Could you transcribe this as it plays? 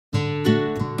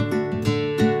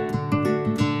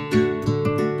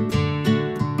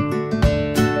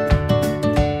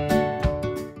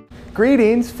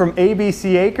Greetings from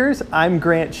ABC Acres. I'm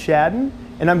Grant Shadden,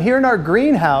 and I'm here in our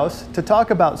greenhouse to talk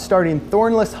about starting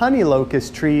thornless honey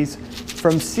locust trees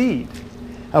from seed.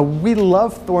 We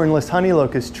love thornless honey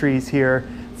locust trees here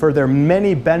for their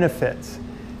many benefits.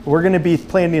 We're going to be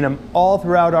planting them all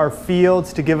throughout our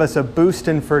fields to give us a boost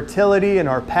in fertility in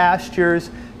our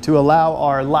pastures, to allow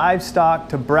our livestock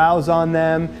to browse on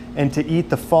them and to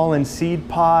eat the fallen seed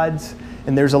pods.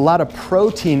 And there's a lot of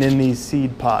protein in these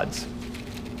seed pods.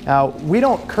 Now, we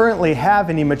don't currently have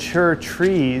any mature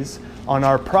trees on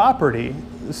our property,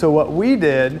 so what we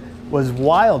did was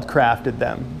wildcrafted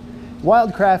them.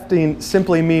 Wildcrafting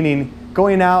simply meaning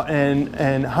going out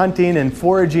and hunting and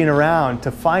foraging around to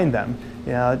find them.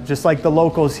 You know, just like the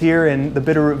locals here in the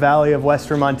Bitterroot Valley of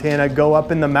western Montana go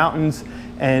up in the mountains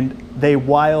and they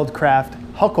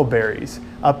wildcraft huckleberries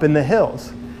up in the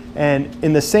hills. And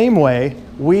in the same way,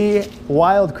 we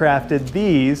wildcrafted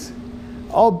these,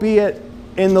 albeit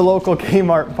in the local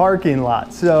Kmart parking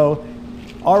lot. So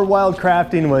our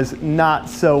wildcrafting was not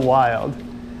so wild.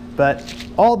 But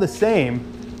all the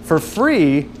same, for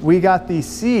free, we got these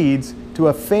seeds to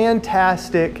a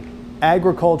fantastic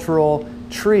agricultural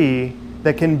tree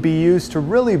that can be used to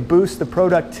really boost the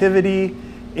productivity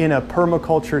in a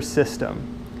permaculture system.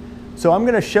 So I'm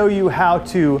going to show you how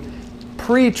to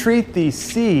pre-treat these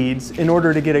seeds in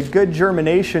order to get a good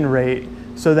germination rate,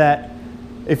 so that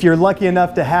if you're lucky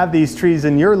enough to have these trees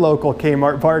in your local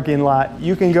Kmart parking lot,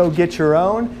 you can go get your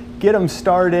own, get them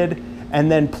started,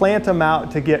 and then plant them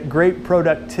out to get great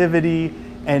productivity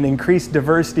and increased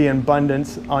diversity and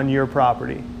abundance on your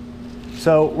property.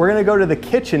 So we're going to go to the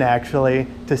kitchen actually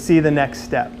to see the next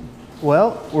step.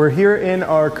 Well, we're here in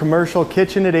our commercial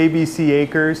kitchen at ABC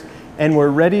Acres, and we're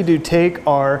ready to take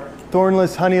our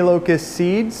thornless honey locust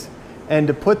seeds and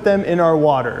to put them in our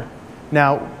water.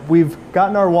 Now, we've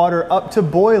gotten our water up to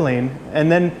boiling,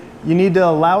 and then you need to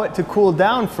allow it to cool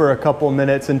down for a couple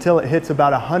minutes until it hits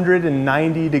about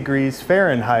 190 degrees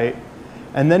Fahrenheit.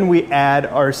 And then we add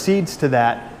our seeds to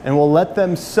that, and we'll let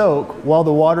them soak while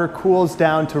the water cools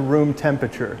down to room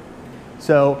temperature.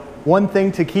 So one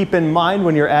thing to keep in mind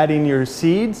when you're adding your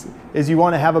seeds is you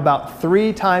want to have about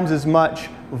 3 times as much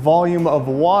volume of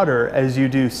water as you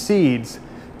do seeds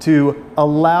to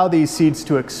allow these seeds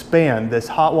to expand. This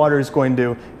hot water is going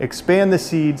to expand the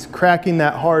seeds, cracking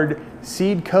that hard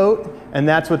seed coat, and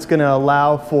that's what's going to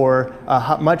allow for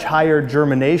a much higher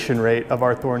germination rate of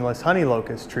our thornless honey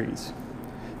locust trees.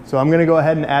 So I'm going to go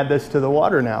ahead and add this to the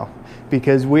water now,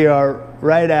 because we are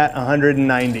right at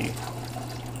 190.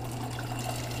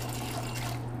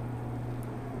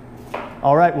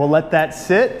 All right, we'll let that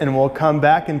sit and we'll come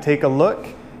back and take a look,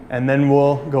 and then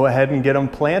we'll go ahead and get them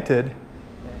planted.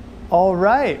 All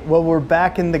right, well, we're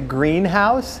back in the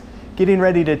greenhouse getting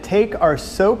ready to take our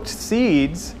soaked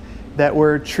seeds that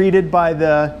were treated by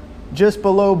the just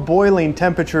below boiling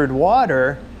temperatured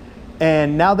water,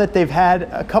 and now that they've had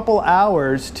a couple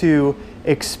hours to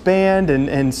expand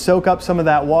and soak up some of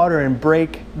that water and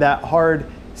break that hard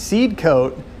seed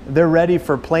coat, they're ready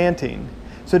for planting.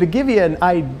 So to give you an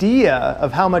idea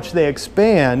of how much they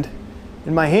expand,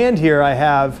 in my hand here I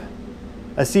have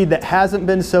a seed that hasn't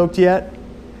been soaked yet,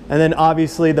 and then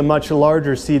obviously the much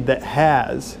larger seed that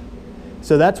has.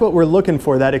 So that's what we're looking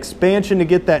for, that expansion to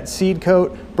get that seed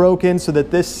coat broken so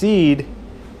that this seed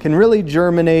can really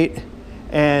germinate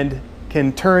and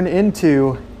can turn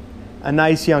into a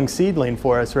nice young seedling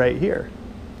for us right here.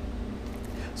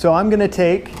 So I'm going to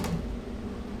take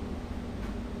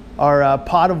our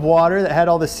pot of water that had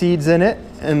all the seeds in it,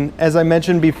 and as I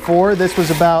mentioned before, this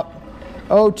was about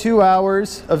 2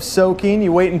 hours of soaking.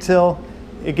 You wait until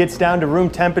it gets down to room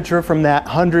temperature from that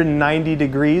 190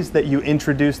 degrees that you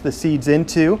introduced the seeds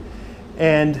into.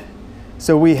 And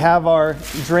so we have our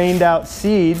drained out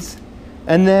seeds,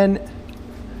 and then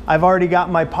I've already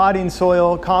got my potting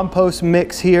soil compost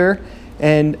mix here,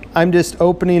 and I'm just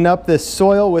opening up this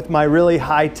soil with my really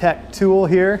high-tech tool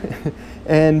here.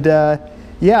 And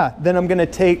yeah, then I'm gonna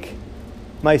take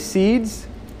my seeds,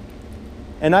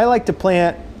 and I like to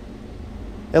plant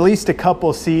at least a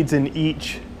couple seeds in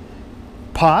each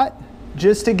pot,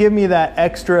 just to give me that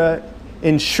extra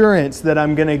insurance that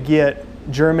I'm going to get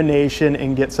germination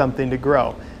and get something to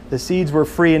grow. The seeds were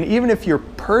free, and even if you're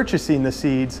purchasing the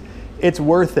seeds, it's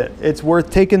worth it. It's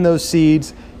worth taking those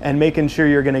seeds and making sure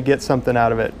you're going to get something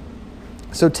out of it.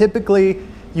 So typically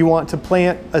you want to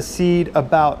plant a seed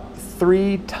about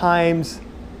 3 times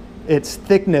its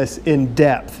thickness in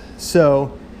depth.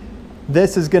 So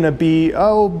this is going to be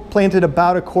planted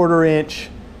about 1/4 inch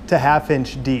to 1/2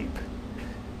 inch deep.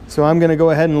 So I'm going to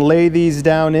go ahead and lay these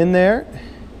down in there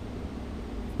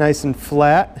nice and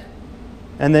flat,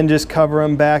 and then just cover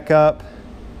them back up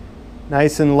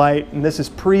nice and light. And this is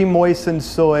pre-moistened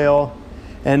soil.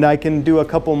 And I can do a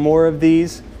couple more of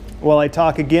these while I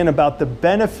talk again about the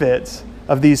benefits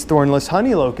of these thornless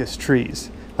honey locust trees.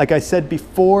 Like I said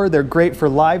before, they're great for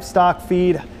livestock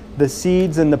feed. The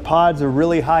seeds and the pods are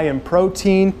really high in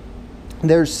protein.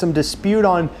 There's some dispute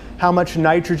on how much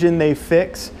nitrogen they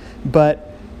fix,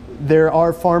 but there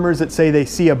are farmers that say they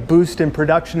see a boost in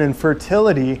production and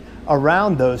fertility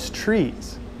around those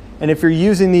trees. And if you're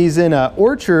using these in an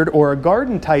orchard or a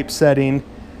garden type setting,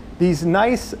 these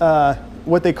nice,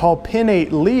 what they call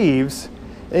pinnate leaves,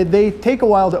 they take a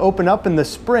while to open up in the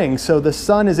spring, so the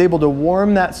sun is able to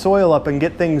warm that soil up and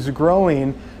get things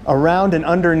growing around and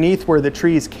underneath where the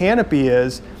tree's canopy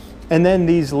is. And then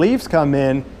these leaves come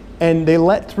in and they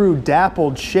let through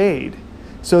dappled shade.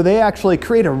 So they actually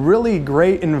create a really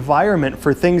great environment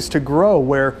for things to grow,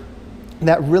 where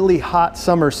that really hot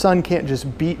summer sun can't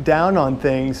just beat down on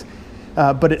things,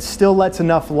 but it still lets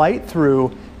enough light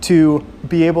through to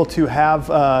be able to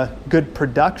have good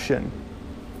production.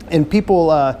 And people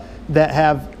that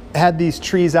have had these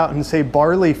trees out in, say,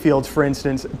 barley fields, for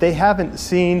instance, they haven't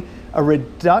seen a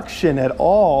reduction at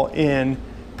all in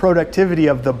productivity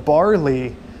of the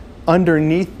barley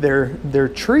underneath their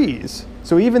trees.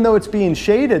 So even though it's being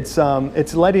shaded some,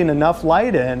 it's letting enough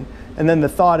light in. And then the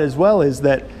thought as well is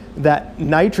that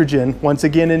nitrogen, once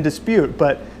again in dispute,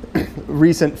 but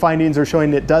recent findings are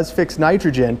showing it does fix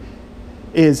nitrogen,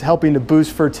 is helping to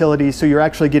boost fertility. So you're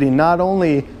actually getting not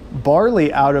only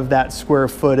barley out of that square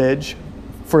footage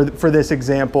for this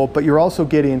example, but you're also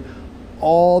getting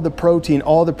all the protein,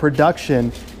 all the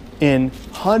production in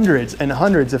hundreds and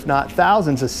hundreds, if not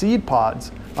thousands, of seed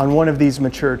pods on one of these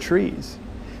mature trees.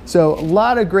 So a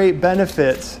lot of great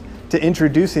benefits to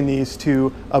introducing these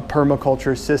to a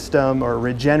permaculture system or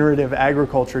regenerative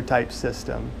agriculture type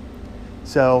system.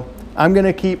 So I'm going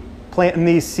to keep planting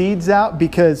these seeds out,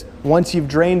 because once you've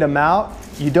drained them out,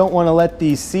 you don't want to let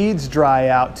these seeds dry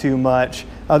out too much.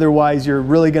 Otherwise, you're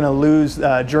really going to lose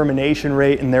germination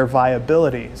rate and their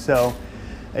viability. So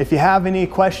if you have any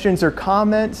questions or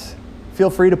comments, feel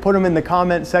free to put them in the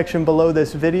comment section below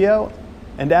this video.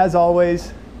 And as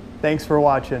always, thanks for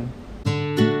watching.